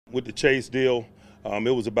With the Chase deal,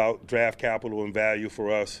 it was about draft capital and value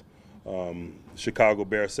for us. Chicago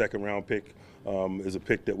Bears second-round pick is a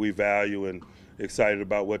pick that we value and excited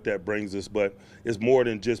about what that brings us. But it's more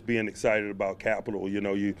than just being excited about capital.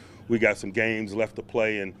 We got some games left to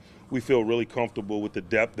play, and we feel really comfortable with the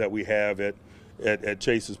depth that we have at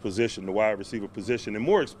Chase's position, the wide receiver position. And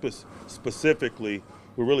more specifically,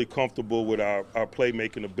 we're really comfortable with our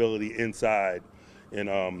playmaking ability inside.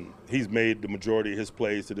 And he's made the majority of his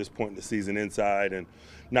plays to this point in the season inside, and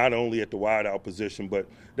not only at the wideout position, but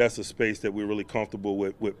that's a space that we're really comfortable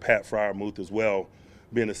with Pat Freiermuth as well,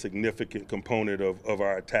 being a significant component of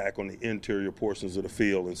our attack on the interior portions of the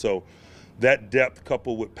field. And so that depth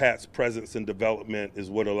coupled with Pat's presence and development is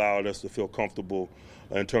what allowed us to feel comfortable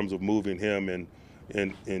in terms of moving him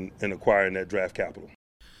and acquiring that draft capital.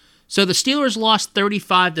 So the Steelers lost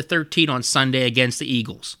 35-13 on Sunday against the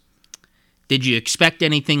Eagles. Did you expect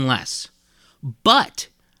anything less? But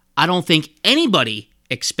I don't think anybody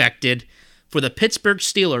expected for the Pittsburgh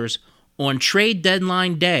Steelers on trade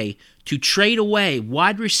deadline day to trade away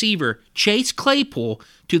wide receiver Chase Claypool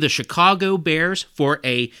to the Chicago Bears for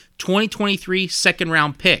a 2023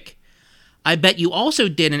 second-round pick. I bet you also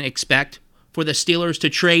didn't expect for the Steelers to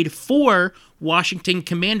trade for Washington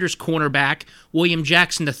Commanders cornerback William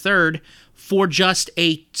Jackson III for just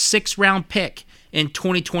a 6th-round pick in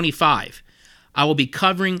 2025. I will be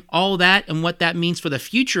covering all that and what that means for the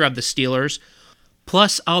future of the Steelers.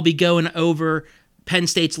 Plus, I'll be going over Penn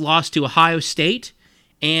State's loss to Ohio State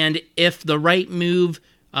and if the right move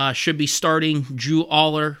should be starting Drew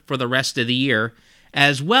Aller for the rest of the year,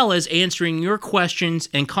 as well as answering your questions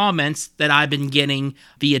and comments that I've been getting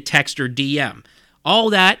via text or DM. All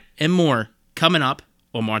that and more coming up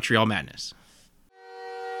on Montreal Madness.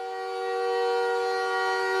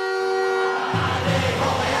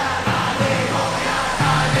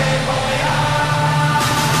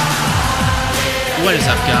 What is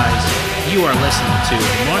up, guys? You are listening to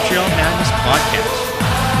the Montreal Madness Podcast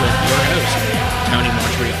with your host, Tony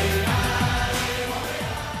Montreal.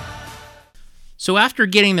 So after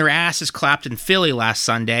getting their asses clapped in Philly last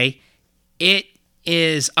Sunday, it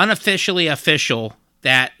is unofficially official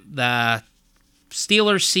that the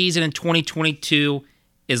Steelers season in 2022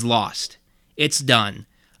 is lost. It's done.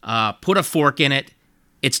 Put a fork in it.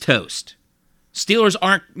 It's toast. Steelers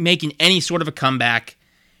aren't making any sort of a comeback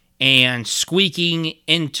and squeaking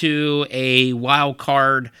into a wild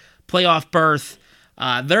card playoff berth.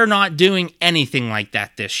 They're not doing anything like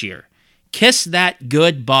that this year. Kiss that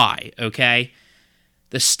goodbye, okay?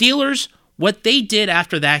 The Steelers, what they did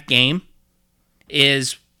after that game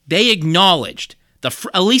is they acknowledged,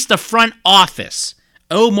 at least the front office,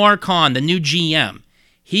 Omar Khan, the new GM,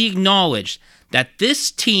 he acknowledged that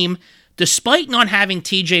this team, despite not having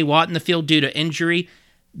TJ Watt in the field due to injury,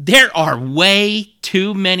 there are way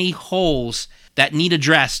too many holes that need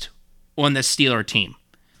addressed on the Steeler team.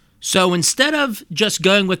 So instead of just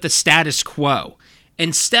going with the status quo,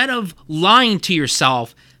 instead of lying to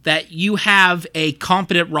yourself that you have a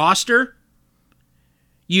competent roster,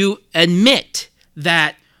 you admit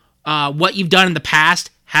that what you've done in the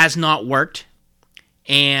past has not worked,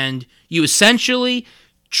 and you essentially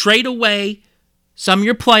trade away some of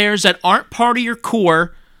your players that aren't part of your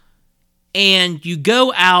core, and you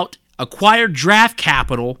go out, acquire draft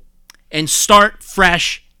capital, and start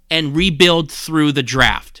fresh and rebuild through the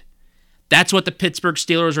draft. That's what the Pittsburgh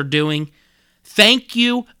Steelers are doing. Thank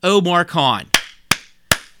you, Omar Khan.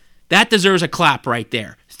 That deserves a clap right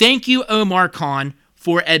there. Thank you, Omar Khan,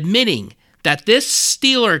 for admitting that this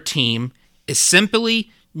Steeler team is simply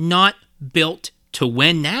not built to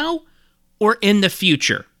win now or in the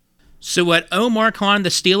future. So what Omar Khan and the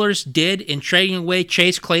Steelers did in trading away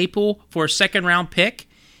Chase Claypool for a second-round pick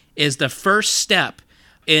is the first step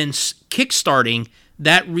in kickstarting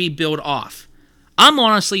that rebuild off. I'm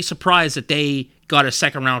honestly surprised that they got a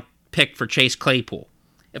second-round pick for Chase Claypool.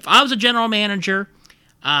 If I was a general manager,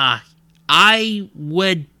 I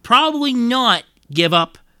would probably not give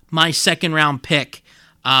up my second-round pick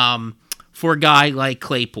for a guy like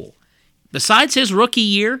Claypool. Besides his rookie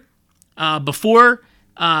year, before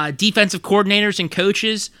defensive coordinators and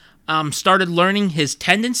coaches started learning his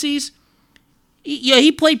tendencies,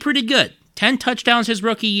 he played pretty good. 10 touchdowns his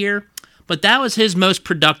rookie year, but that was his most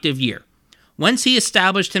productive year. Once he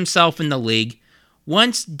established himself in the league,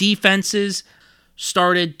 once defenses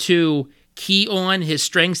started to key on his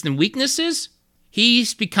strengths and weaknesses,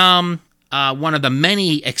 he's become one of the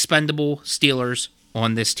many expendable Steelers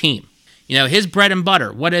on this team. You know, his bread and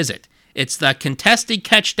butter, what is it? It's the contested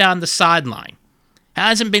catch down the sideline.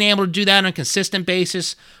 Hasn't been able to do that on a consistent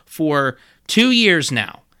basis for 2 years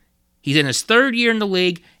now. He's in his third year in the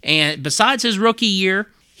league, and besides his rookie year,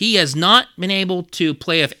 He has not been able to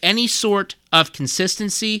play with any sort of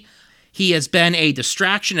consistency. He has been a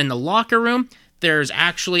distraction in the locker room. There's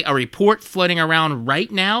actually a report floating around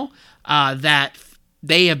right now that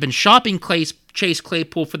they have been shopping Chase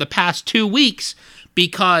Claypool for the past 2 weeks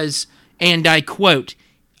because, and I quote,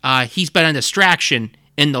 he's been a distraction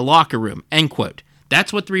in the locker room, end quote.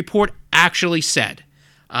 That's what the report actually said.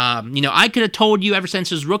 I could have told you ever since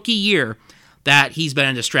his rookie year that he's been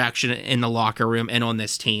a distraction in the locker room and on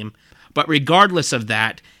this team. But regardless of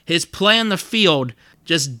that, his play on the field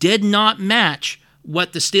just did not match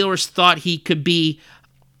what the Steelers thought he could be,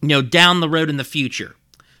 down the road in the future.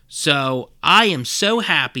 So I am so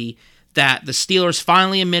happy that the Steelers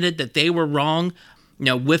finally admitted that they were wrong,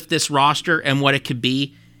 with this roster and what it could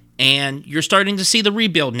be. And you're starting to see the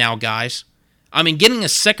rebuild now, guys. I mean, getting a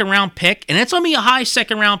second-round pick, and it's going to be a high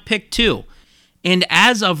second-round pick too. And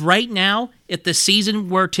as of right now, if the season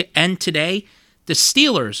were to end today, the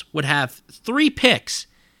Steelers would have 3 picks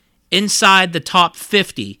inside the top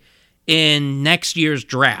 50 in next year's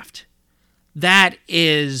draft. That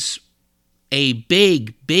is a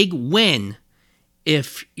big, big win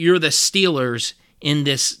if you're the Steelers in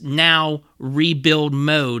this now rebuild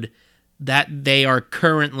mode that they are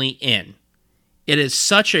currently in. It is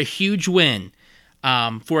such a huge win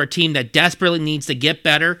for a team that desperately needs to get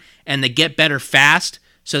better and to get better fast,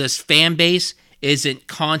 so this fan base isn't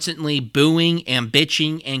constantly booing and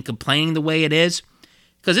bitching and complaining the way it is.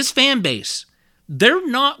 Because this fan base,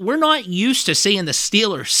 we're not used to seeing the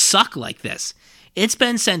Steelers suck like this. It's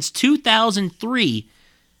been since 2003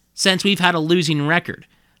 since we've had a losing record.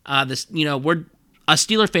 We're us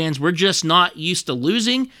Steeler fans, we're just not used to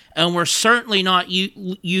losing, and we're certainly not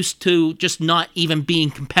used to just not even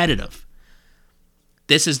being competitive.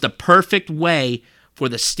 This is the perfect way for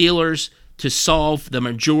the Steelers to solve the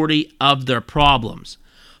majority of their problems.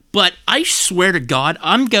 But I swear to God,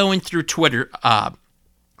 I'm going through Twitter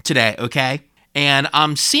today, okay? And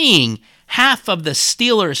I'm seeing half of the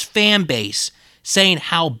Steelers fan base saying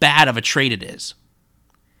how bad of a trade it is.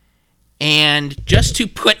 And just to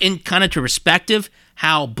put in kind of to perspective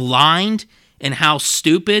how blind and how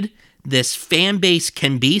stupid this fan base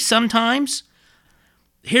can be sometimes,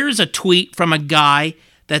 here's a tweet from a guy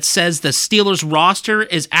that says the Steelers roster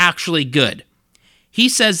is actually good. He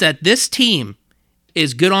says that this team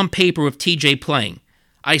is good on paper with TJ playing.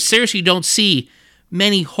 I seriously don't see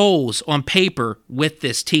many holes on paper with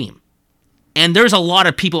this team. And there's a lot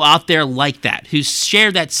of people out there like that who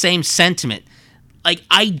share that same sentiment. Like,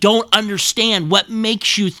 I don't understand what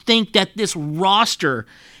makes you think that this roster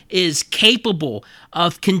is capable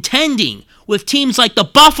of contending with teams like the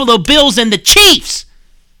Buffalo Bills and the Chiefs.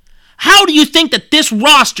 How do you think that this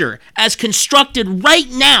roster, as constructed right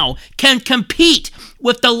now, can compete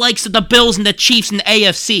with the likes of the Bills and the Chiefs in the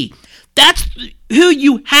AFC? That's who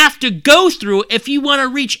you have to go through if you want to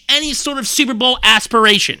reach any sort of Super Bowl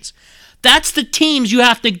aspirations. That's the teams you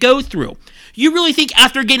have to go through. You really think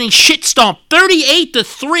after getting shit stomped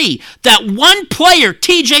 38-3, that one player,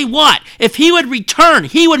 TJ Watt, if he would return,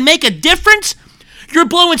 he would make a difference? You're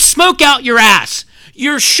blowing smoke out your ass.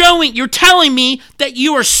 You're telling me that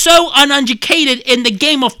you are so uneducated in the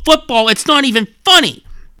game of football, it's not even funny.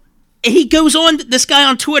 This guy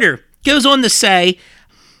on Twitter goes on to say,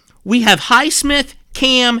 we have Highsmith,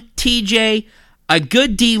 Cam, TJ, a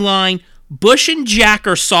good D-line, Bush and Jack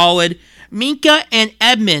are solid, Minka and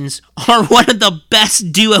Edmonds are one of the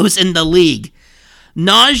best duos in the league.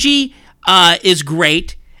 Najee is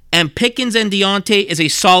great, and Pickens and Deontay is a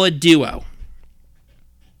solid duo.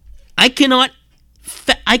 I cannot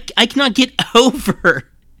get over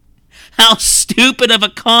how stupid of a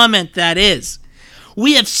comment that is.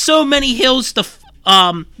 We have so many hills to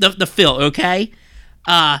fill, okay?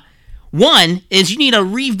 One is you need a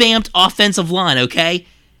revamped offensive line, okay?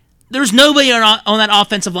 There's nobody on that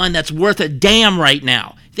offensive line that's worth a damn right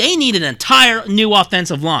now. They need an entire new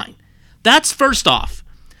offensive line. That's first off.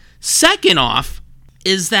 Second off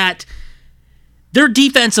is that their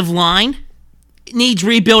defensive line needs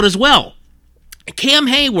rebuild as well. Cam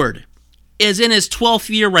Hayward is in his 12th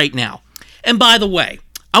year right now. And by the way,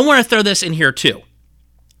 I want to throw this in here too.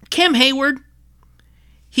 Cam Hayward,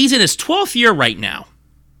 he's in his 12th year right now.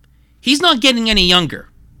 He's not getting any younger.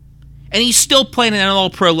 And he's still playing at an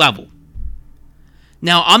all-pro level.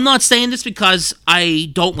 Now, I'm not saying this because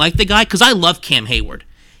I don't like the guy, because I love Cam Hayward.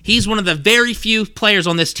 He's one of the very few players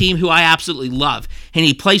on this team who I absolutely love. And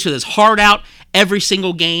he plays with his heart out every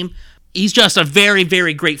single game. He's just a very,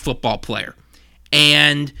 very great football player.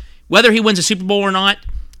 And whether he wins a Super Bowl or not,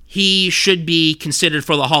 he should be considered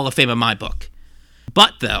for the Hall of Fame in my book.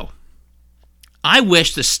 But, though, I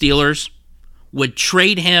wish the Steelers would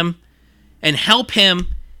trade him and help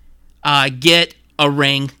him get a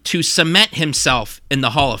ring to cement himself in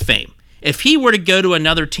the Hall of Fame. If he were to go to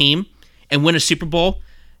another team and win a Super Bowl,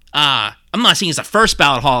 I'm not saying he's a first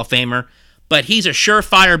ballot Hall of Famer, but he's a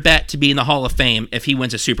surefire bet to be in the Hall of Fame if he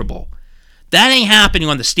wins a Super Bowl. That ain't happening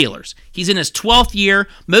on the Steelers. He's in his 12th year.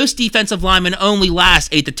 Most defensive linemen only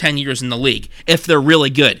last 8 to 10 years in the league if they're really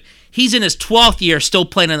good. He's in his 12th year still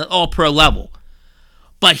playing at an all-pro level.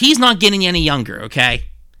 But he's not getting any younger, okay?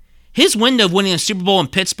 His window of winning a Super Bowl in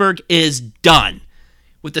Pittsburgh is done.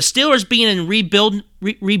 With the Steelers being in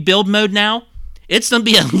rebuild mode now, it's going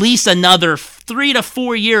to be at least another 3 to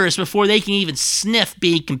 4 years before they can even sniff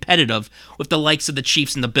being competitive with the likes of the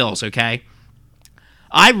Chiefs and the Bills, okay?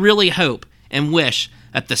 I really hope and wish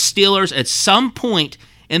that the Steelers at some point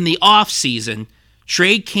in the offseason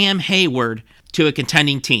trade Cam Hayward to a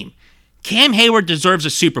contending team. Cam Hayward deserves a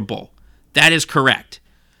Super Bowl. That is correct.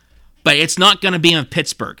 But it's not going to be in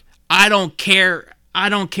Pittsburgh. I don't care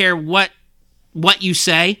what you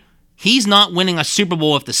say. He's not winning a Super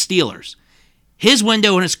Bowl with the Steelers. His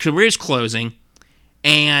window in his career is closing,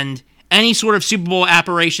 and any sort of Super Bowl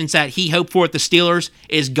aspirations that he hoped for at the Steelers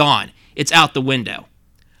is gone. It's out the window.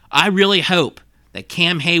 I really hope that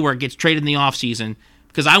Cam Hayward gets traded in the offseason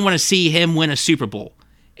because I want to see him win a Super Bowl.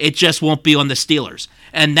 It just won't be on the Steelers,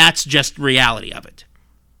 and that's just the reality of it.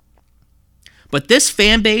 But this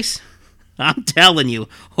fan base, I'm telling you,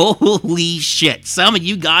 holy shit, some of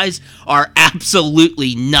you guys are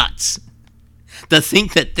absolutely nuts. To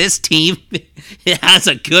think that this team has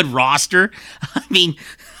a good roster, I mean,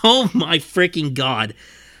 oh my freaking God.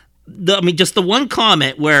 Just the one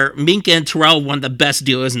comment where Minkah and Terrell, one of the best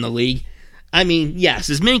duos in the league. I mean, yes,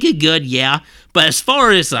 is Minkah good? Yeah. But as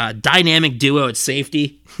far as a dynamic duo at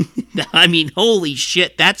safety, I mean, holy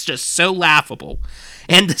shit, that's just so laughable.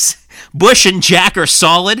 And Bush and Jack are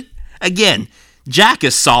solid. Again, Jack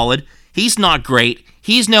is solid. He's not great.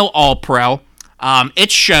 He's no all-pro.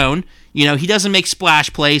 It's shown. You know, he doesn't make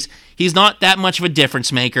splash plays. He's not that much of a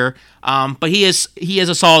difference maker. But he is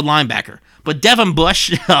a solid linebacker. But Devin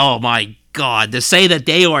Bush, oh my God, to say that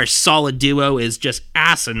they are a solid duo is just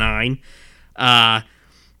asinine.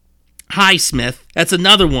 Highsmith, that's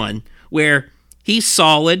another one where he's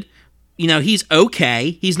solid. You know, he's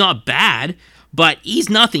okay. He's not bad, but he's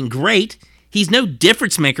nothing great. He's no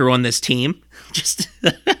difference maker on this team.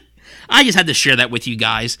 I just had to share that with you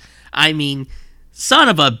guys. I mean, son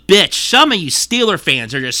of a bitch, some of you Steeler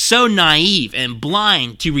fans are just so naive and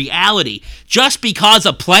blind to reality. Just because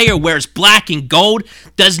a player wears black and gold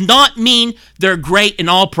does not mean they're great in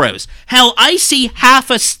all pros. Hell, I see half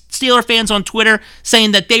of Steeler fans on Twitter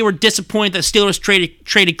saying that they were disappointed that Steelers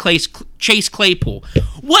traded Chase Claypool.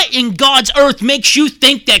 What in God's earth makes you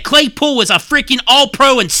think that Claypool is a freaking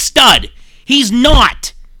all-pro and stud? He's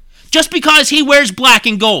not. Just because he wears black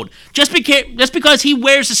and gold, just because he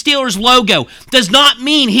wears the Steelers logo, does not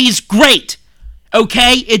mean he's great.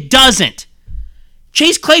 Okay? It doesn't.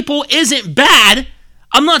 Chase Claypool isn't bad.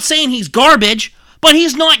 I'm not saying he's garbage, but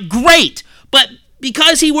he's not great. But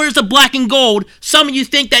because he wears the black and gold, some of you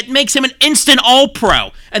think that makes him an instant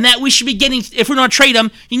all-pro, and that we should be getting, if we're going to trade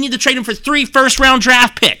him, you need to trade him for 3 first-round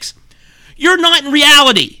draft picks. You're not in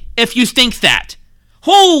reality if you think that.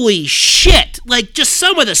 Holy shit! Like, just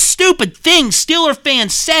some of the stupid things Steeler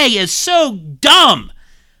fans say is so dumb.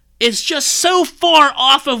 It's just so far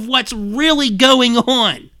off of what's really going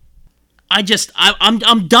on.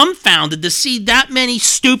 I'm dumbfounded to see that many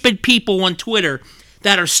stupid people on Twitter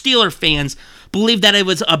that are Steeler fans believe that it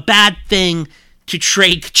was a bad thing to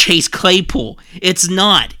trade Chase Claypool. It's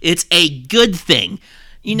not. It's a good thing.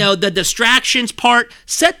 You know, the distractions part,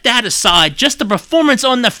 set that aside. Just the performance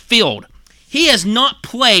on the field. He has not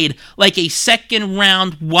played like a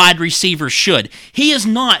second-round wide receiver should. He is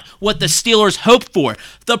not what the Steelers hoped for.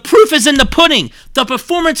 The proof is in the pudding. The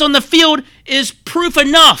performance on the field is proof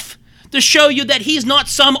enough to show you that he's not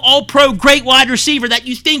some all-pro great wide receiver that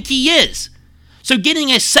you think he is. So getting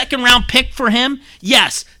a second-round pick for him,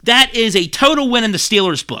 yes, that is a total win in the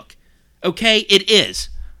Steelers' book. Okay, it is.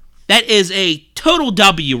 That is a total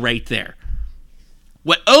W right there.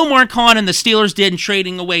 What Omar Khan and the Steelers did in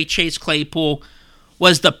trading away Chase Claypool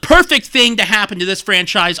was the perfect thing to happen to this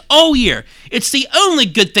franchise all year. It's the only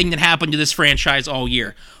good thing that happened to this franchise all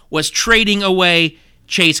year, was trading away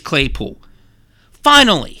Chase Claypool.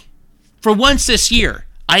 Finally, for once this year,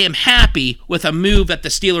 I am happy with a move that the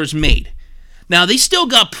Steelers made. Now, they still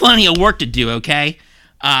got plenty of work to do, okay?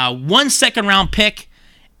 1 second-round pick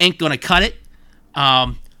ain't going to cut it,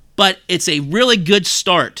 but it's a really good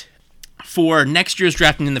start for next year's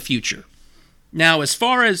drafting in the future. Now, as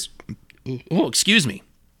far as this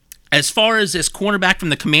cornerback from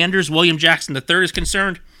the Commanders, William Jackson III, is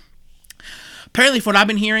concerned, apparently from what I've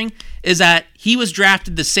been hearing is that he was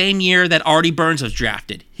drafted the same year that Artie Burns was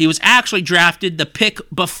drafted. He was actually drafted the pick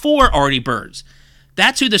before Artie Burns.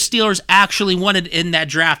 That's who the Steelers actually wanted in that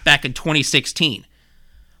draft back in 2016.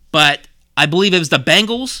 But I believe it was the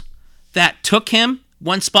Bengals that took him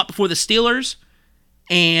one spot before the Steelers.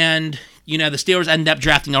 And, the Steelers ended up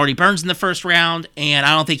drafting Artie Burns in the first round, and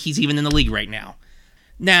I don't think he's even in the league right now.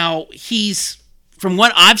 Now, from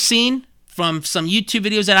what I've seen, from some YouTube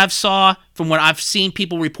videos that I've saw, from what I've seen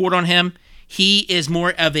people report on him, he is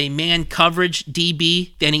more of a man coverage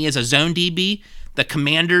DB than he is a zone DB. The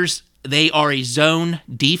Commanders, they are a zone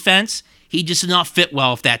defense. He just did not fit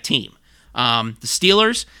well with that team. The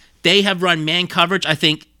Steelers, they have run man coverage, I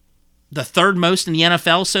think, the third most in the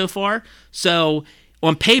NFL so far. So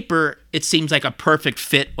on paper, it seems like a perfect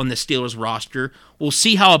fit on the Steelers roster. We'll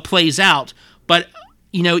see how it plays out. But,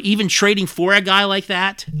 even trading for a guy like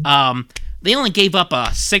that, they only gave up a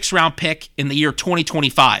 6th-round pick in the year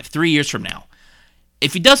 2025, 3 years from now.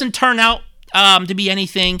 If he doesn't turn out to be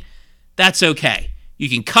anything, that's okay. You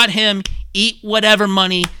can cut him, eat whatever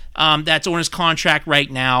money that's on his contract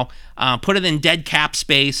right now, put it in dead cap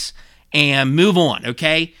space, and move on,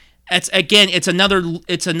 okay? It's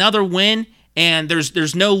another win, and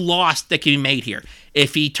there's no loss that can be made here.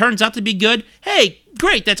 If he turns out to be good, hey,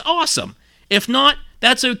 great, that's awesome. If not,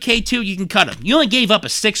 that's okay too. You can cut him. You only gave up a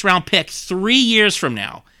 6th-round pick 3 years from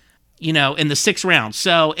now, in the 6th round.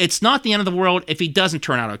 So it's not the end of the world if he doesn't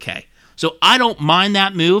turn out okay. So I don't mind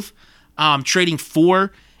that move, trading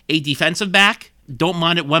for a defensive back. Don't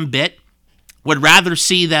mind it one bit. Would have rather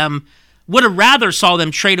saw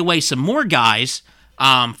them trade away some more guys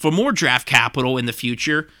for more draft capital in the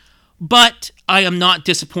future. But I am not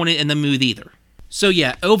disappointed in the move either. So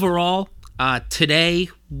yeah, overall, today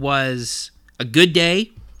was a good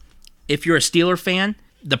day. If you're a Steeler fan,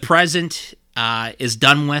 the present is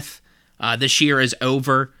done with. This year is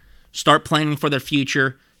over. Start planning for the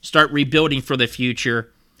future. Start rebuilding for the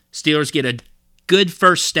future. Steelers get a good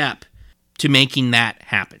first step to making that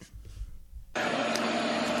happen.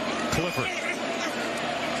 Clifford.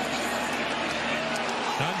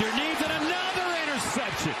 Underneath and another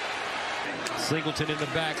interception. Singleton in the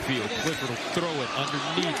backfield. Clifford will throw it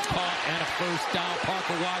underneath. Caught and a first down.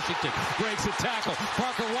 Parker Washington breaks a tackle.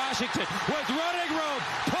 Parker Washington with running room.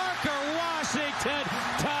 Parker Washington.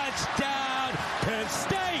 Touchdown. Penn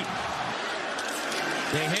State.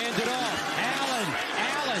 They hand it off.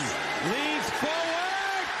 Allen leads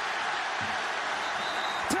forward.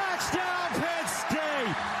 Touchdown Penn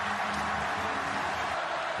State.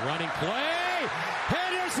 Running play.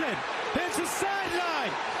 Henderson hits the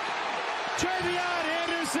sideline. Travion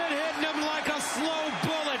Henderson hitting him like a slow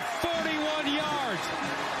bullet. 41 yards.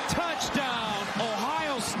 Touchdown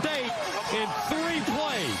Ohio State in 3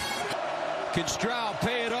 plays. Can Stroud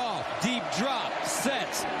pay it off? Deep drop.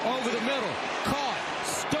 Sets over the middle. Caught.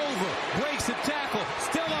 Stover breaks the tackle.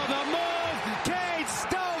 Still on the move. Cade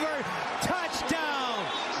Stover. Touchdown.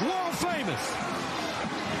 World famous.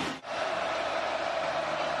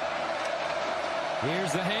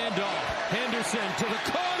 Here's the handoff. Henderson to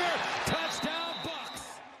the corner. Touchdown Bucks.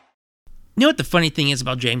 You know what the funny thing is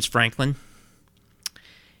about James Franklin?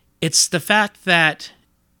 It's the fact that,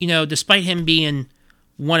 despite him being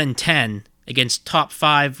 1-10 against top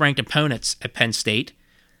 5 ranked opponents at Penn State,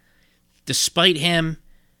 despite him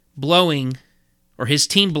blowing, or his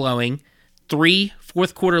team blowing, 3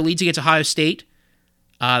 fourth-quarter leads against Ohio State,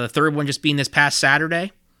 the third one just being this past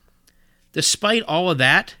Saturday, despite all of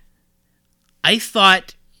that, I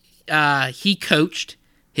thought he coached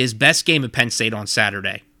his best game at Penn State on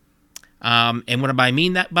Saturday. And what I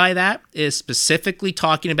mean by that is specifically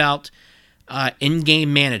talking about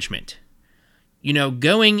in-game management.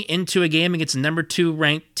 Going into a game against the number 2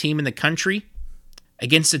 ranked team in the country,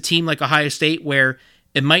 against a team like Ohio State where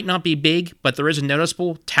it might not be big, but there is a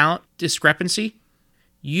noticeable talent discrepancy,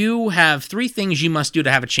 you have 3 things you must do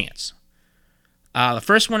to have a chance. The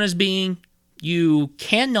first one is being you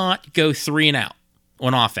cannot go 3 and out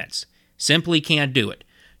on offense. Simply can't do it.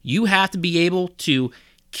 You have to be able to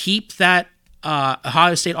keep that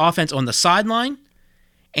Ohio State offense on the sideline,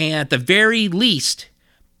 and at the very least,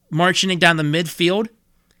 marching down the midfield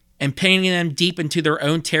and pinning them deep into their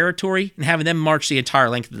own territory and having them march the entire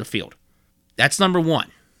length of the field. That's number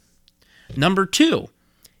 1. Number 2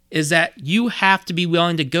 is that you have to be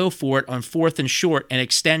willing to go for it on 4th and short and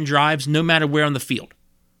extend drives no matter where on the field.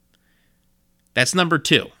 That's number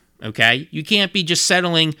 2, okay? You can't be just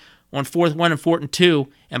settling on 4th 1 and 4th and 2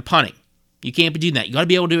 and punting. You can't be doing that. You got to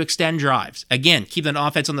be able to extend drives. Again, keep that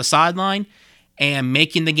offense on the sideline and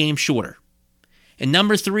making the game shorter. And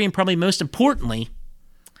number 3, and probably most importantly,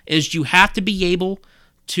 is you have to be able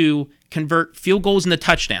to convert field goals into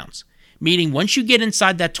touchdowns. meaning once you get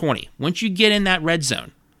inside that 20, once you get in that red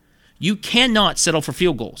zone, you cannot settle for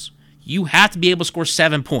field goals. You have to be able to score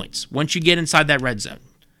 7 points once you get inside that red zone.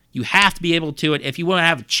 You have to be able to it if you want to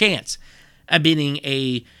have a chance at beating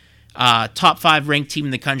a top 5 ranked team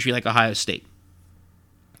in the country like Ohio State.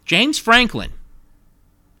 James Franklin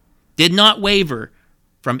did not waver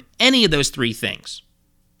from any of those 3 things.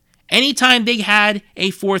 Anytime they had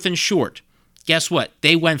a 4th and short, guess what?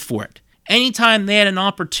 They went for it. Anytime they had an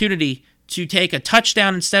opportunity to take a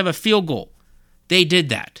touchdown instead of a field goal, they did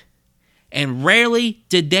that. And rarely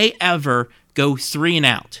did they ever go 3 and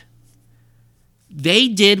out. They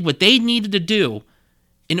did what they needed to do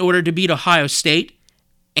in order to beat Ohio State,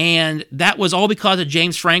 and that was all because of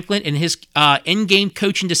James Franklin and his in-game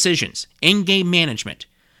coaching decisions, in-game management.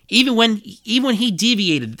 Even when he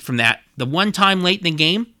deviated from that, the one time late in the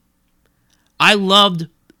game, I loved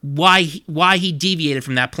why he deviated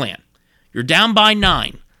from that plan. You're down by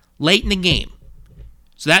 9 late in the game,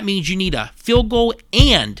 so that means you need a field goal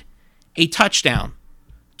and a touchdown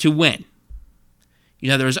to win. You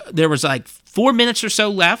know, there was like 4 minutes or so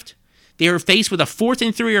left. They were faced with a 4th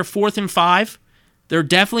and 3 or 4th and 5. They're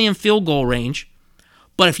definitely in field goal range.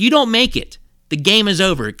 But if you don't make it, the game is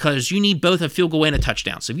over because you need both a field goal and a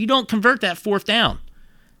touchdown. So if you don't convert that 4th down,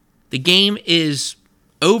 the game is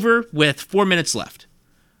over with 4 minutes left.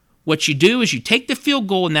 What you do is you take the field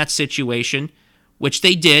goal in that situation, which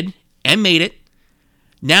they did and made it.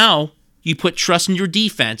 Now you put trust in your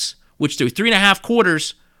defense, which through 3.5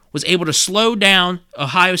 quarters was able to slow down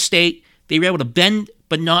Ohio State. They were able to bend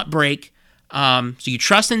but not break. So you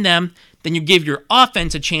trust in them. Then you give your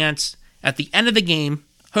offense a chance at the end of the game,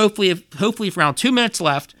 hopefully if around 2 minutes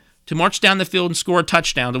left, to march down the field and score a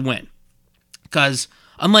touchdown to win. Because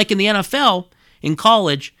unlike in the NFL, in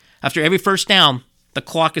college, after every first down, the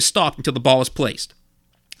clock is stopped until the ball is placed.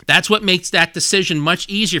 That's what makes that decision much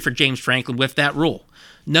easier for James Franklin with that rule,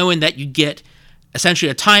 knowing that you get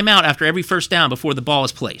essentially a timeout after every first down before the ball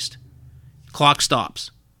is placed. Clock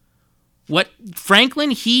stops. What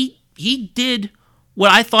Franklin, he did what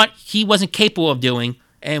I thought he wasn't capable of doing,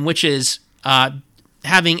 and which is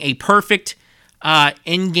having a perfect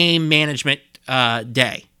in-game management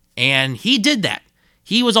day. And he did that.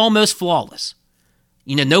 He was almost flawless.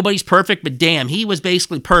 You know, nobody's perfect, but damn, he was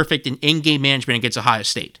basically perfect in in-game management against Ohio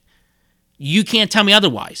State. You can't tell me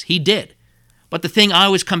otherwise. He did. But the thing I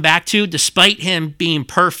always come back to, despite him being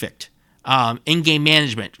perfect in-game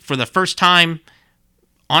management, for the first time,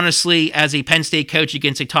 honestly, as a Penn State coach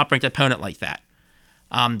against a top-ranked opponent like that,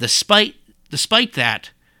 despite that,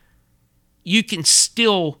 you can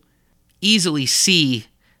still easily see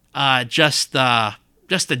just the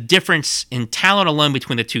difference in talent alone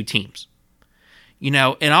between the two teams. You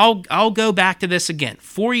know, and I'll go back to this again.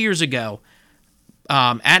 4 years ago,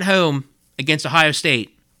 at home against Ohio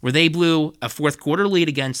State, where they blew a 4th quarter lead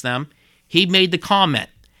against them, he made the comment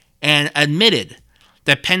and admitted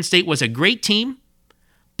that Penn State was a great team,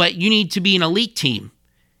 but you need to be an elite team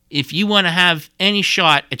if you want to have any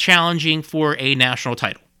shot at challenging for a national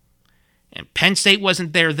title. And Penn State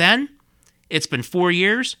wasn't there then. It's been 4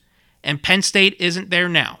 years, and Penn State isn't there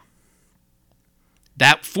now.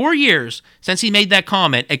 That 4 years since he made that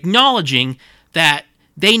comment, acknowledging that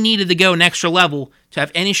they needed to go an extra level to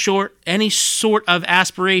have any sort of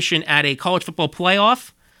aspiration at a college football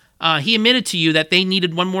playoff, he admitted to you that they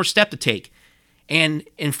needed one more step to take. And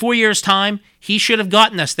in 4 years' time, he should have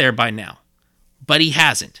gotten us there by now. But he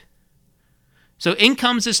hasn't. So in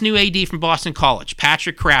comes this new AD from Boston College.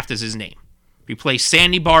 Patrick Kraft is his name. Replaced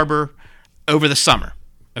Sandy Barber over the summer.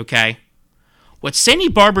 Okay? What Sandy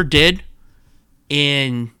Barber did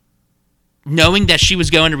in knowing that she was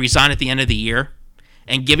going to resign at the end of the year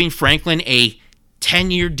and giving Franklin a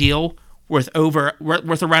 10-year deal worth around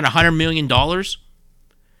 $100 million,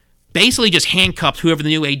 basically just handcuffed whoever the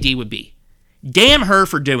new AD would be. Damn her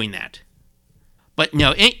for doing that. But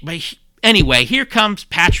no, anyway, here comes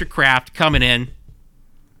Patrick Kraft coming in.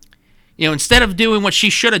 You know, instead of doing what she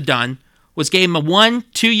should have done, was gave him a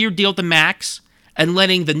 1-2 year deal at the max and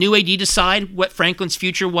letting the new AD decide what Franklin's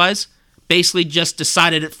future was, basically just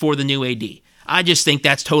decided it for the new AD. I just think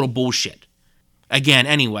that's total bullshit. Again,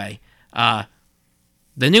 anyway,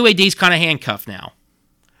 the new AD's kind of handcuffed now.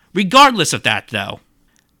 Regardless of that, though,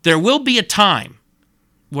 there will be a time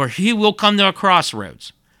where he will come to a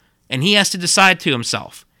crossroads, and he has to decide to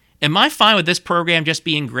himself, am I fine with this program just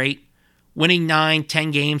being great, winning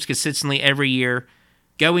 9-10 games consistently every year,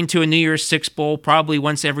 going to a New Year's Six Bowl probably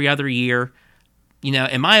once every other year? You know,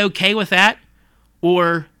 am I okay with that?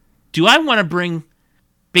 Or do I want to bring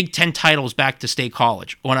Big Ten titles back to State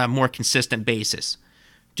College on a more consistent basis?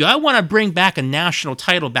 Do I want to bring back a national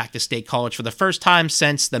title back to State College for the first time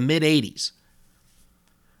since the mid-'80s?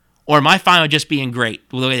 Or am I fine with just being great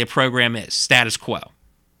the way the program is, status quo?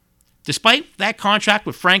 Despite that contract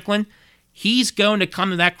with Franklin, he's going to come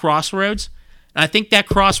to that crossroads, and I think that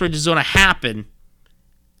crossroads is going to happen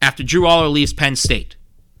after Drew Aller leaves Penn State.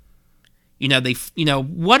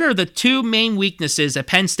 What are the two main weaknesses that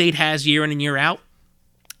Penn State has year in and year out?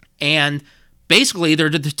 And basically, they're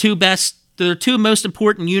the two most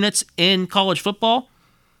important units in college football.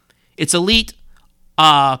 It's elite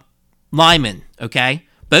linemen, okay?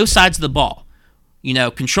 Both sides of the ball.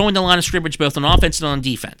 Controlling the line of scrimmage both on offense and on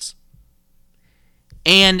defense.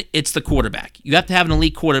 And it's the quarterback. You have to have an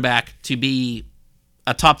elite quarterback to be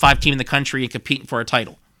a top 5 team in the country and competing for a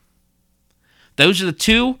title. Those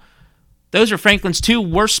are Franklin's 2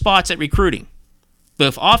 worst spots at recruiting.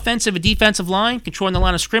 Both offensive and defensive line, controlling the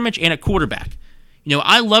line of scrimmage, and a quarterback.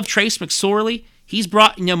 I love Trace McSorley. He's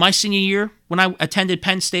brought, my senior year when I attended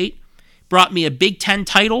Penn State, brought me a Big Ten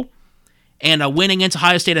title and a win against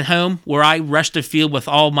Ohio State at home where I rushed the field with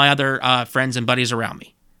all my other friends and buddies around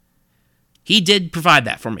me. He did provide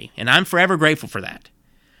that for me, and I'm forever grateful for that.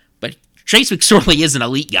 But Trace McSorley isn't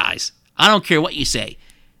elite, guys. I don't care what you say.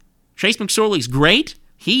 Trace McSorley's great.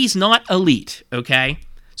 He's not elite, okay?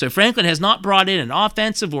 So Franklin has not brought in an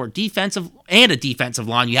offensive or defensive and a defensive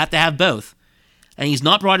line. You have to have both. And he's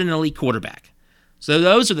not brought in an elite quarterback. So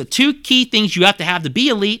those are the 2 key things you have to be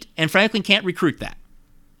elite, and Franklin can't recruit that.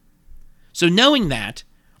 So knowing that,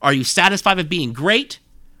 are you satisfied with being great,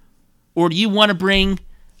 or do you want to bring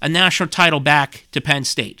a national title back to Penn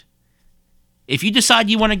State? If you decide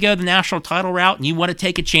you want to go the national title route and you want to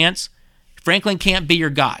take a chance, Franklin can't be your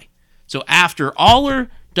guy. So after Aller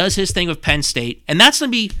does his thing with Penn State, and that's going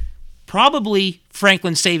to be probably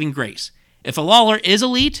Franklin's saving grace. If Aller is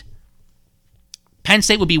elite, Penn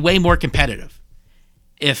State would be way more competitive.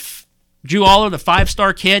 If Drew Aller, the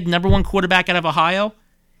 5-star kid, number 1 quarterback out of Ohio,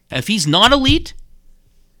 if he's not elite,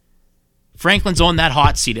 Franklin's on that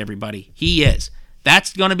hot seat, everybody. He is.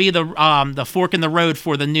 That's going to be the fork in the road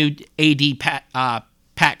for the new AD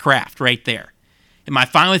Pat Kraft right there. Am I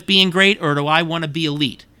fine with being great, or do I want to be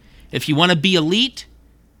elite? If you want to be elite,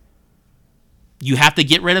 you have to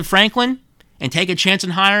get rid of Franklin and take a chance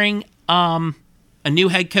in hiring a new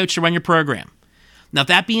head coach to run your program. Now,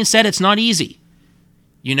 that being said, it's not easy.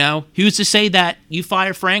 Who's to say that you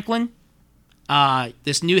fire Franklin,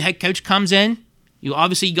 this new head coach comes in, you got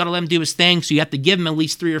to let him do his thing, so you have to give him at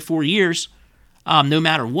least 3 or 4 years, no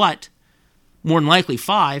matter what, more than likely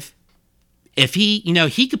 5. If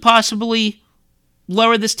he could possibly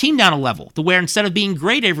lower this team down a level to where instead of being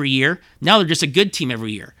great every year, now they're just a good team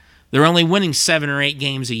every year. They're only winning 7 or 8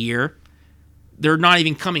 games a year. They're not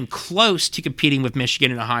even coming close to competing with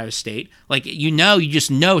Michigan and Ohio State. You just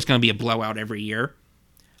know it's going to be a blowout every year.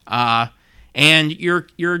 And you're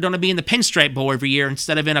going to be in the Pinstripe Bowl every year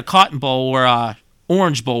instead of in a Cotton Bowl or a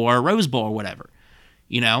Orange Bowl or a Rose Bowl or whatever.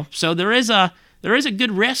 So there is a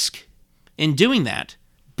good risk in doing that,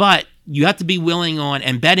 but you have to be willing on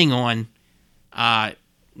and betting on,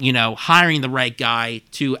 hiring the right guy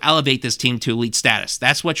to elevate this team to elite status.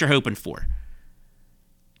 That's what you're hoping for.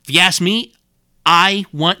 If you ask me, I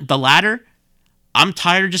want the latter. I'm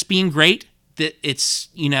tired of just being great. That it's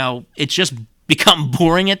just become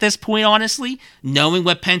boring at this point, honestly, knowing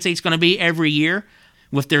what Penn State's going to be every year,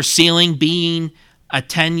 with their ceiling being a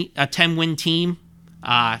 10-win team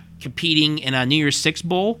competing in a New Year's Six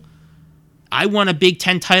Bowl. I want a Big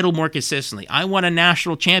Ten title more consistently. I want a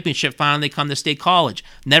national championship finally come to State College.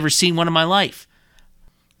 Never seen one in my life.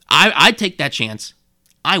 I'd take that chance.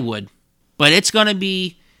 I would. But it's going to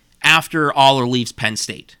be after Aller leaves Penn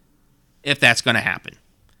State, if that's going to happen.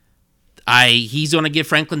 He's going to give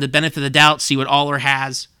Franklin the benefit of the doubt, see what Aller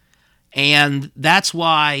has. And that's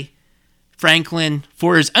why Franklin,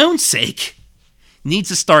 for his own sake, needs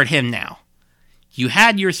to start him now. You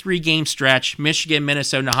had your 3-game stretch, Michigan,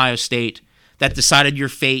 Minnesota, and Ohio State, that decided your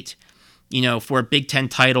fate, for a Big Ten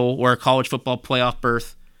title or a college football playoff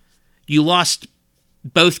berth. You lost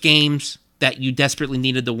both games that you desperately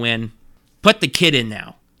needed to win. Put the kid in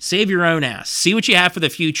now. Save your own ass. See what you have for the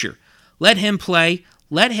future. Let him play.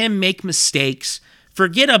 Let him make mistakes.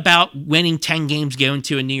 Forget about winning 10 games going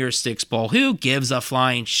to a New Year's Six Bowl. Who gives a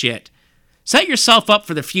flying shit? Set yourself up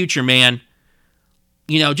for the future, man.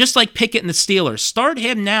 Just like Pickett and the Steelers. Start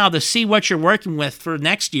him now to see what you're working with for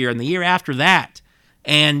next year and the year after that.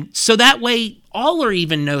 And so that way, Aller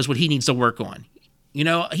even knows what he needs to work on. He's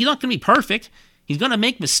not going to be perfect. He's going to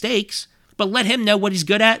make mistakes, but let him know what he's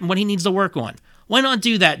good at and what he needs to work on. Why not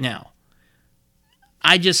do that now?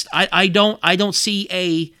 I don't see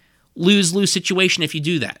a lose-lose situation if you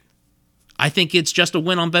do that. I think it's just a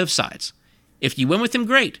win on both sides. If you win with him,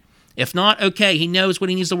 great. If not, okay, he knows what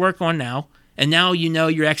he needs to work on now, and now you know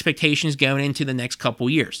your expectations going into the next couple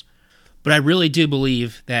years. But I really do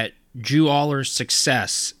believe that Drew Allar's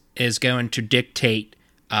success is going to dictate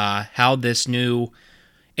how this new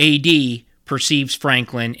AD perceives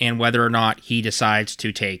Franklin and whether or not he decides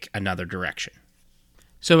to take another direction.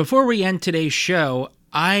 So before we end today's show,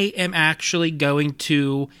 I am actually going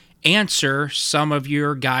to answer some of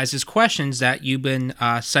your guys' questions that you've been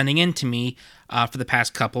sending in to me for the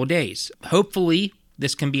past couple of days. Hopefully,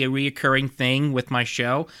 this can be a reoccurring thing with my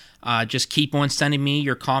show. Just keep on sending me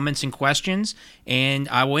your comments and questions, and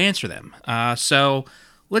I will answer them. So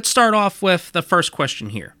let's start off with the first question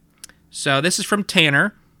here. So this is from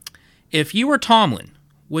Tanner. If you were Tomlin,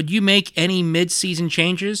 would you make any mid-season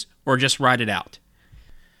changes or just ride it out?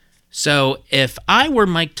 So if I were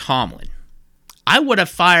Mike Tomlin, I would have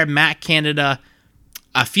fired Matt Canada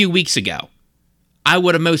a few weeks ago. I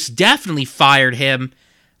would have most definitely fired him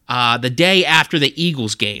the day after the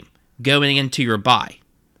Eagles game, going into your bye.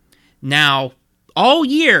 Now, all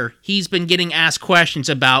year, he's been getting asked questions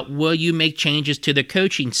about, will you make changes to the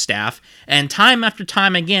coaching staff? And time after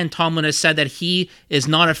time again, Tomlin has said that he is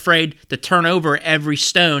not afraid to turn over every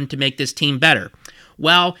stone to make this team better.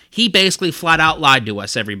 Well, he basically flat out lied to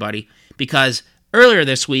us, everybody, because earlier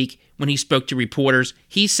this week, when he spoke to reporters,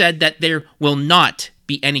 he said that there will not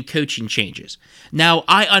be any coaching changes. Now,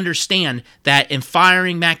 I understand that in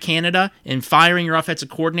firing Matt Canada and firing your offensive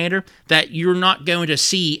coordinator, that you're not going to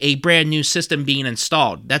see a brand new system being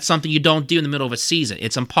installed. That's something you don't do in the middle of a season.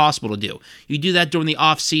 It's impossible to do. You do that during the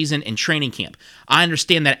off-season and training camp. I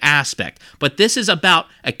understand that aspect, but this is about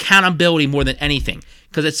accountability more than anything,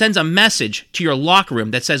 because it sends a message to your locker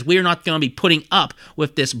room that says we're not going to be putting up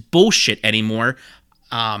with this bullshit anymore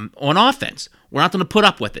on offense. We're not going to put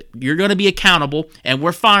up with it. You're going to be accountable, and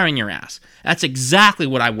we're firing your ass. That's exactly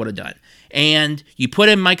what I would have done. And you put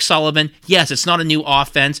in Mike Sullivan. Yes, it's not a new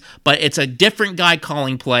offense, but it's a different guy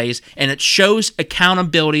calling plays, and it shows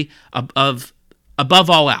accountability of above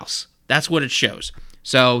all else. That's what it shows.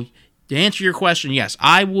 So to answer your question, yes,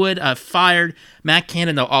 I would have fired Matt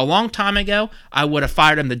Canada a long time ago. I would have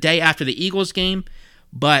fired him the day after the Eagles game,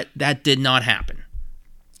 but that did not happen.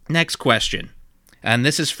 Next question, and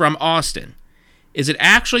this is from Austin. Is it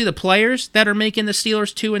actually the players that are making the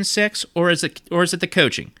Steelers 2-6, or is it the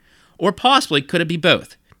coaching? Or possibly could it be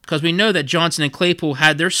both? Because we know that Johnson and Claypool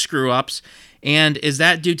had their screw-ups, and is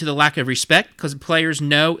that due to the lack of respect because players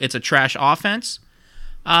know it's a trash offense?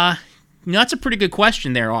 That's a pretty good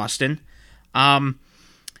question there, Austin.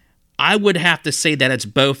 I would have to say that it's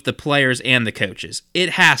both the players and the coaches. It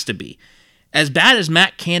has to be. As bad as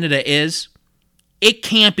Matt Canada is, it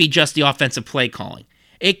can't be just the offensive play calling.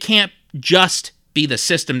 It can't just be the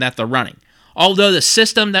system that they're running. Although the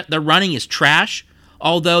system that they're running is trash,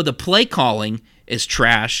 although the play calling is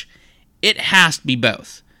trash, it has to be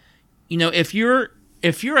both. You know, if you're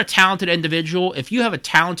a talented individual, if you have a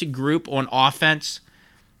talented group on offense,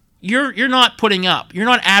 you're not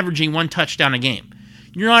averaging one touchdown a game.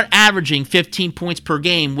 You're not averaging 15 points per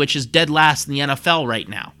game, which is dead last in the NFL right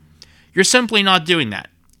now. You're simply not doing that.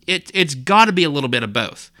 It's got to be a little bit of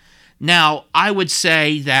both. Now, I would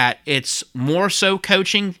say that it's more so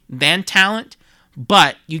coaching than talent,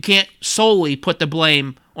 but you can't solely put the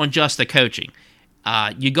blame on just the coaching.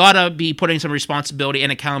 You got to be putting some responsibility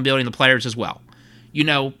and accountability in the players as well. You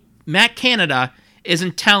know, Matt Canada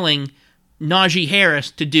isn't telling Najee Harris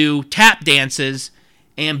to do tap dances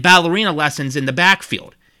and ballerina lessons in the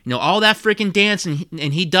backfield. You know, all that freaking dancing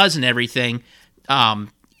and he does and everything,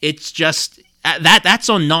 it's just, that's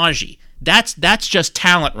on Najee. That's just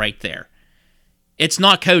talent right there. It's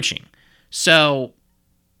not coaching. So,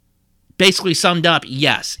 basically summed up,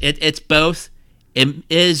 yes, it's both. It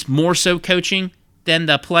is more so coaching than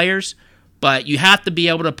the players, but you have to be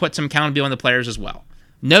able to put some accountability on the players as well.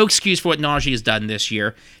 No excuse for what Najee has done this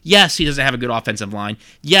year. Yes, he doesn't have a good offensive line.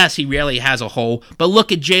 Yes, he rarely has a hole, but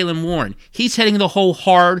look at Jaylen Warren. He's hitting the hole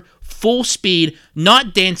hard, full speed,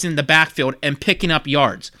 not dancing in the backfield, and picking up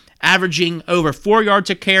yards, averaging over 4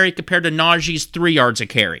 yards a carry compared to Najee's 3 yards a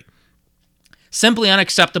carry. Simply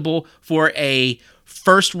unacceptable for a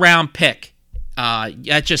first-round pick.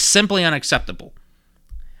 That's just simply unacceptable.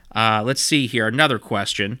 Let's see here, another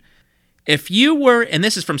question. If you were, and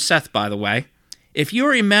this is from Seth, by the way, if you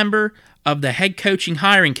were a member of the head coaching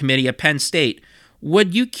hiring committee at Penn State,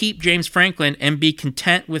 would you keep James Franklin and be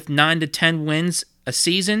content with 9 to 10 wins a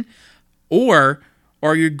season? Or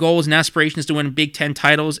are your goals and aspirations to win Big Ten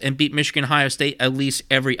titles and beat Michigan, Ohio State at least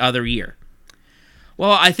every other year?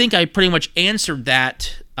 Well, I think I pretty much answered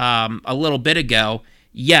that a little bit ago.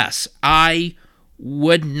 Yes, I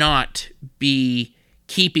would not be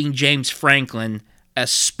keeping James Franklin,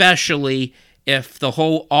 especially if the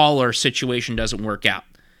whole Aller situation doesn't work out.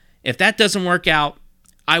 If that doesn't work out,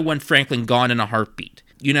 I want Franklin gone in a heartbeat.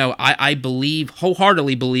 I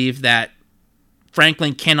wholeheartedly believe that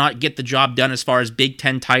Franklin cannot get the job done as far as Big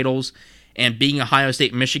Ten titles and being Ohio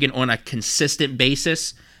State, Michigan on a consistent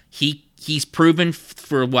basis. He's proven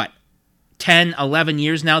for 10, 11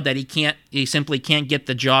 years now that he simply can't get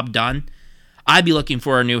the job done. I'd be looking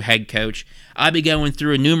for a new head coach. I'd be going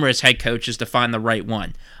through numerous head coaches to find the right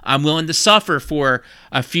one. I'm willing to suffer for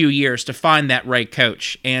a few years to find that right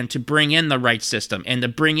coach and to bring in the right system and to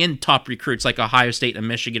bring in top recruits like Ohio State and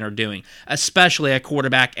Michigan are doing, especially at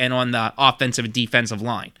quarterback and on the offensive and defensive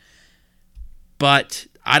line. But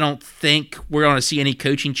I don't think we're going to see any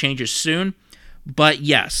coaching changes soon. But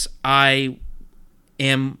yes, I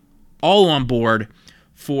am all on board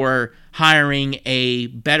for hiring a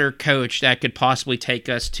better coach that could possibly take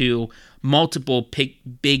us to multiple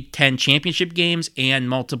Big Ten championship games and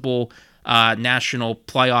multiple national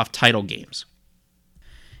playoff title games.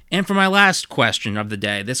 And for my last question of the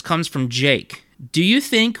day, this comes from Jake. Do you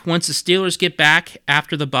think once the Steelers get back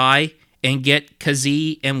after the bye and get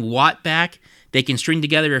Kazee and Watt back, they can string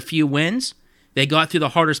together a few wins? They got through the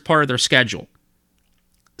hardest part of their schedule.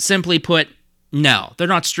 Simply put, no, they're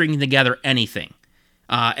not stringing together anything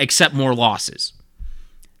except more losses.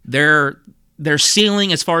 Their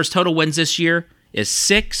ceiling as far as total wins this year is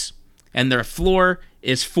 6, and their floor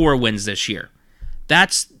is 4 wins this year.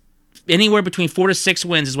 That's anywhere between 4 to 6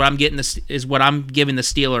 wins is what I'm giving the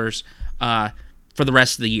Steelers for the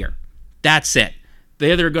rest of the year. That's it.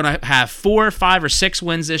 They're either going to have 4, 5, or 6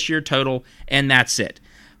 wins this year total, and that's it.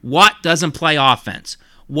 Watt doesn't play offense.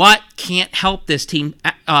 Watt can't help this team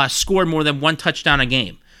score more than 1 touchdown a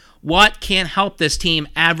game. Watt can't help this team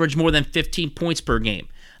average more than 15 points per game.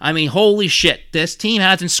 I mean, holy shit, this team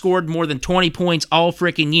hasn't scored more than 20 points all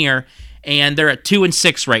freaking year, and they're at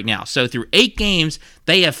 2-6 right now. So through 8 games,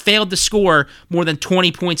 they have failed to score more than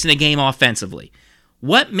 20 points in a game offensively.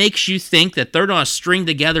 What makes you think that they're going to string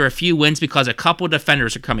together a few wins because a couple of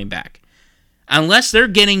defenders are coming back? Unless they're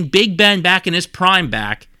getting Big Ben back in his prime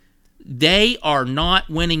back, they are not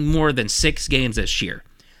winning more than 6 games this year.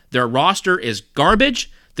 Their roster is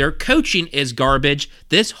garbage. Their coaching is garbage.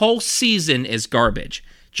 This whole season is garbage.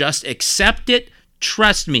 Just accept it.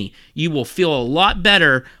 Trust me, you will feel a lot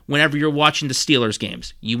better whenever you're watching the Steelers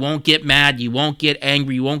games. You won't get mad. You won't get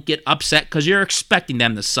angry. You won't get upset because you're expecting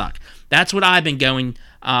them to suck. That's what I've been going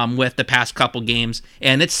with the past couple games,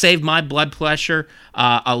 and it's saved my blood pressure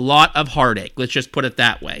a lot of heartache. Let's just put it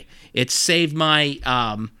that way. It saved my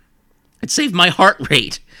heart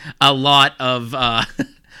rate a lot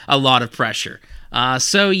of pressure.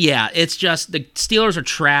 So yeah, it's just the Steelers are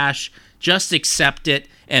trash. Just accept it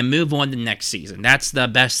and move on to next season. That's the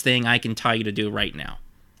best thing I can tell you to do right now.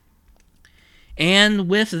 And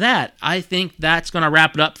with that, I think that's going to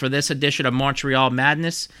wrap it up for this edition of Montreal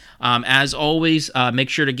Madness. As always, make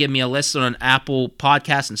sure to give me a listen on Apple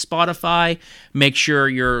Podcasts and Spotify. Make sure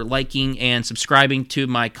you're liking and subscribing to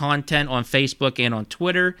my content on Facebook and on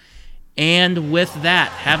Twitter. And with that,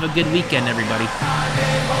 have a good weekend, everybody.